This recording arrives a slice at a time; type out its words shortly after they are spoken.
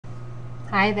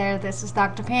Hi there, this is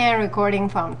Dr. Pan recording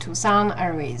from Tucson,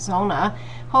 Arizona.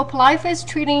 Hope life is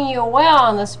treating you well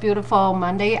on this beautiful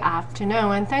Monday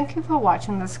afternoon, and thank you for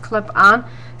watching this clip on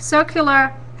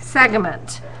circular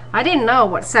segment. I didn't know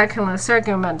what circular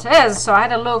segment is, so I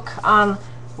had to look on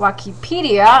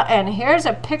Wikipedia, and here's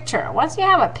a picture. Once you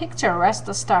have a picture, the rest of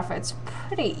the stuff, it's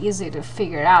pretty easy to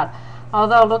figure out.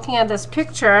 Although looking at this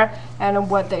picture and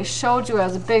what they showed you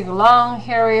as a big, long,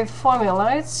 hairy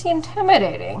formula, it's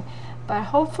intimidating. But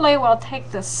hopefully we'll take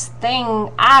this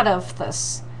thing out of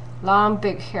this long,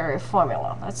 big, hairy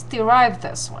formula. Let's derive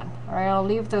this one. All right, I'll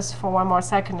leave this for one more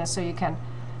second so you can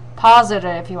pause it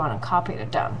if you want to copy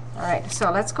it down. All right, so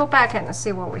let's go back and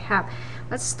see what we have.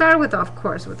 Let's start with, of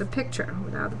course, with the picture.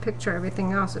 Without the picture,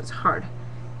 everything else is hard.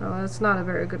 Well, it's not a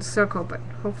very good circle, but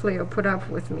hopefully you'll put up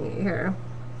with me here.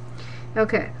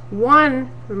 Okay,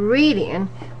 1 radian.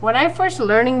 When I first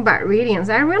learning about radians,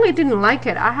 I really didn't like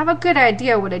it. I have a good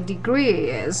idea what a degree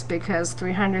is because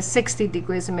 360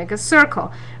 degrees make a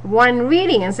circle. 1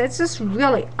 radians, it's just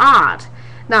really odd.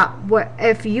 Now,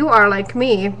 if you are like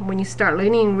me, when you start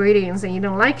learning radians and you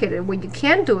don't like it, what you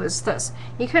can do is this.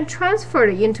 You can transfer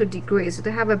it into degrees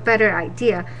to have a better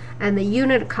idea. And the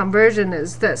unit conversion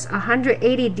is this.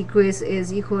 180 degrees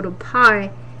is equal to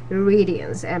pi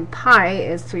radians, and pi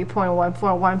is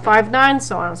 3.14159,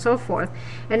 so on and so forth.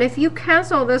 And if you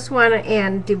cancel this one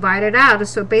and divide it out,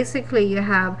 so basically you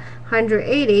have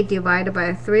 180 divided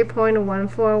by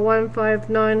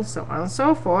 3.14159, so on and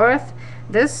so forth.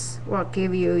 This will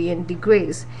give you in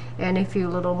degrees. And if you're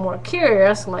a little more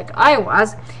curious, like I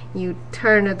was, you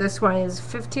turn this one is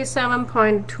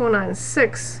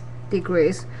 57.296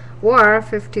 degrees or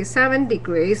 57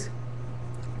 degrees.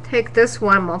 Take this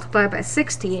one, multiply by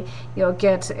 60, you'll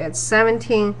get it's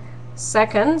 17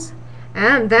 seconds.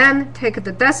 And then take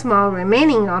the decimal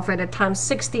remaining of it times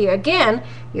 60 again,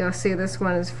 you'll see this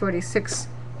one is 46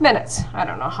 minutes. I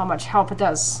don't know how much help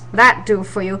does that do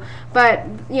for you, but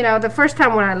you know, the first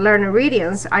time when I learned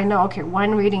radians, I know, okay,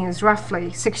 1 reading is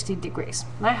roughly 60 degrees.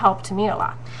 That helped me a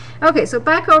lot. Okay, so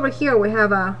back over here we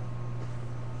have a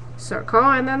circle,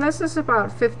 and then this is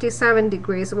about 57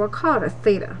 degrees. We'll call it a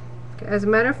theta. As a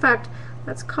matter of fact,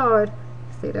 let's call it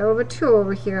theta over 2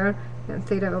 over here and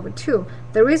theta over 2.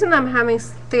 The reason I'm having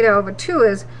theta over 2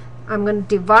 is I'm going to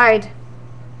divide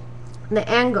the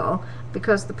angle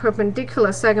because the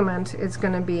perpendicular segment is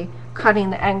going to be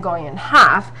cutting the angle in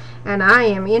half, and I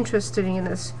am interested in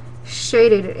this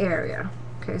shaded area.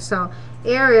 Okay, so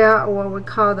area, what we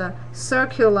call the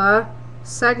circular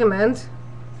segment,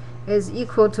 is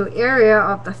equal to area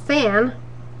of the fan.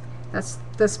 That's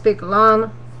this big long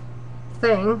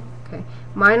thing, okay,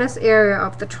 minus area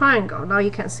of the triangle. Now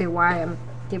you can see why I'm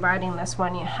dividing this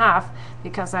one in half,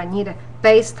 because I need a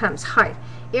base times height.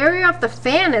 Area of the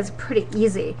fan is pretty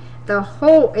easy. The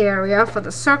whole area for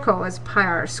the circle is pi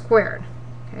r squared.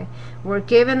 Okay, we're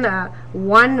given the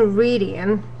 1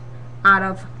 radian out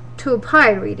of 2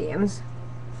 pi radians.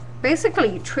 Basically,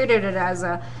 you treated it as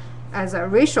a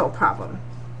ratio problem.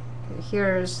 Okay,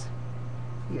 here's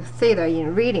your theta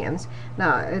in radians.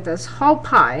 Now this whole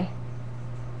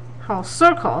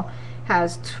circle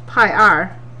has pi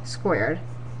r squared.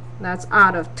 That's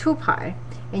out of 2 pi,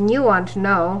 and you want to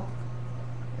know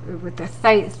with the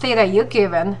theta you're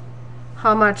given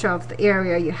how much of the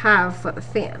area you have for the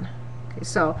fan. Okay,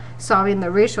 so solving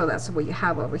the ratio, that's what you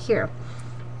have over here.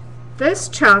 This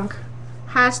chunk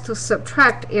has to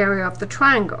subtract area of the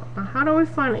triangle. Now how do we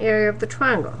find area of the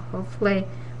triangle? Hopefully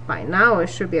by now it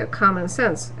should be a common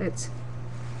sense. It's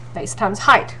base times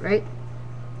height, right?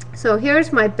 So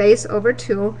here's my base over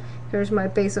 2, here's my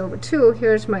base over 2,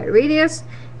 here's my radius,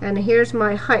 and here's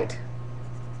my height.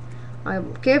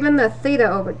 I'm given the theta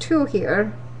over 2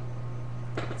 here.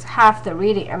 It's half the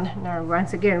radian. Now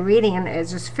once again, radian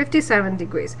is just 57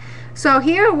 degrees. So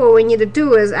here what we need to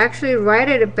do is actually write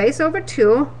it at base over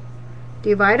 2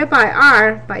 divided by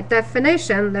r. By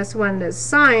definition, this one is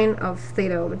sine of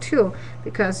theta over 2,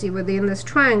 because within this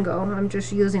triangle, I'm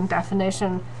just using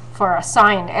definition for a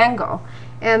sine angle.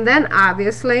 And then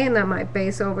obviously, then my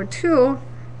base over 2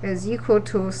 is equal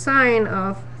to sine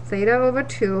of theta over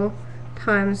 2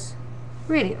 times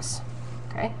radius.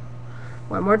 Okay,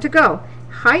 one more to go.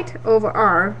 Height over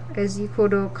r is equal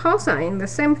to cosine, the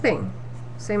same thing,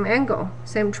 same angle,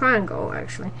 same triangle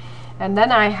actually. And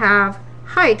then I have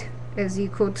height is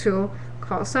equal to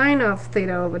cosine of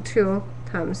theta over 2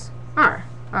 times r.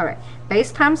 All right,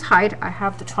 base times height, I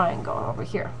have the triangle over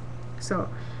here. So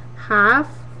half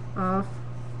of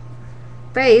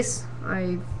base,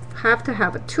 I have to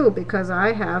have a 2 because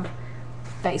I have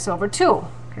base over 2.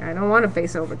 Okay, I don't want a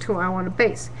base over 2, I want a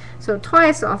base. So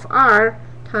twice of r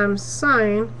times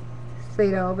sine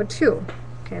theta over 2.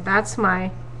 Okay, that's my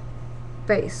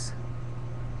base.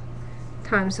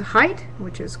 Times the height,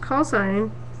 which is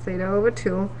cosine theta over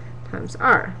 2 times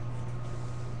r.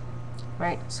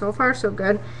 Right, so far so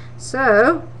good.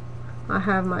 So I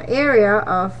have my area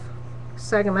of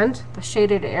segment, the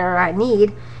shaded area I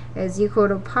need, is equal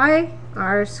to pi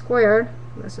r squared,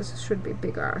 should be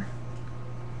big R,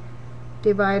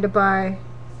 divided by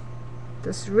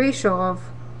this ratio of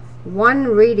 1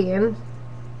 radian.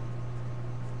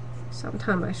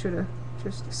 Sometime I should have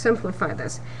just simplified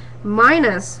this.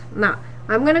 Minus, now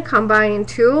I'm going to combine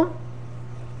 2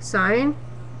 sine,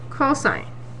 cosine,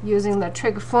 using the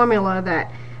trig formula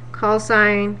that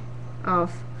cosine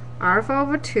of alpha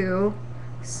over 2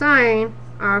 sine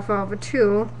alpha over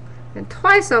 2 and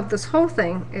twice of this whole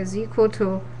thing is equal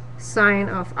to sine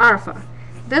of alpha.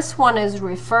 This one is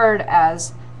referred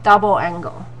as double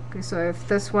angle. Okay, so if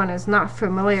this one is not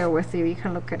familiar with you, you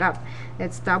can look it up.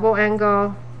 It's double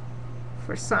angle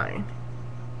for sine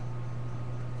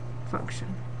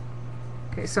function.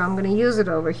 Okay, so I'm going to use it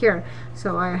over here.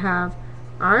 So I have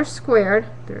r squared,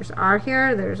 there's r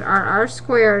here, there's r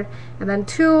squared, and then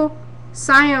 2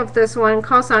 sine of this one,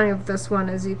 cosine of this one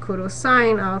is equal to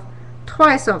sine of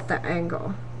twice of the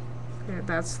angle. Okay,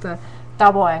 that's the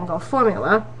double angle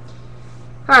formula.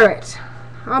 All right,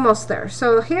 almost there.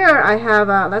 So here I have,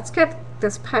 let's get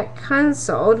this part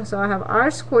cancelled. So I have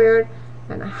r squared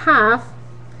and a half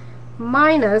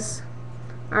minus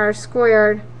r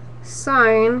squared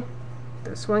sine,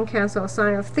 this one cancels,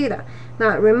 sine of theta.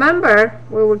 Now remember,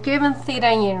 we were given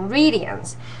theta in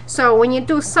radians. So when you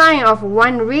do sine of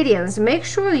 1 radians, make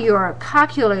sure your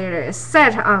calculator is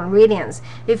set on radians.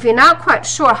 If you're not quite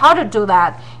sure how to do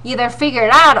that, either figure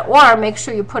it out or make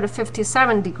sure you put a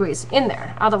 57 degrees in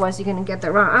there. Otherwise, you're going to get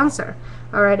the wrong answer.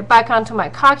 All right, back onto my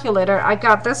calculator. I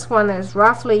got this one is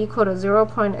roughly equal to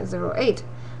 0.08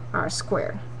 r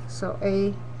squared. So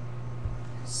a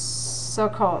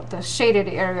circle, the shaded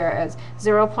area is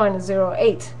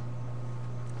 0.08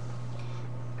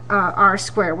 r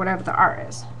squared, whatever the r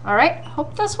is. All right,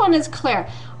 hope this one is clear.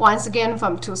 Once again,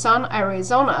 from Tucson,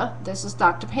 Arizona, this is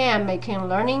Dr. Pan, making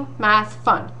learning math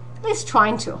fun, at least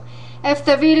trying to. If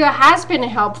the video has been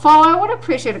helpful, I would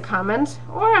appreciate a comment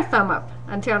or a thumb up.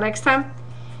 Until next time,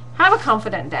 have a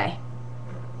confident day.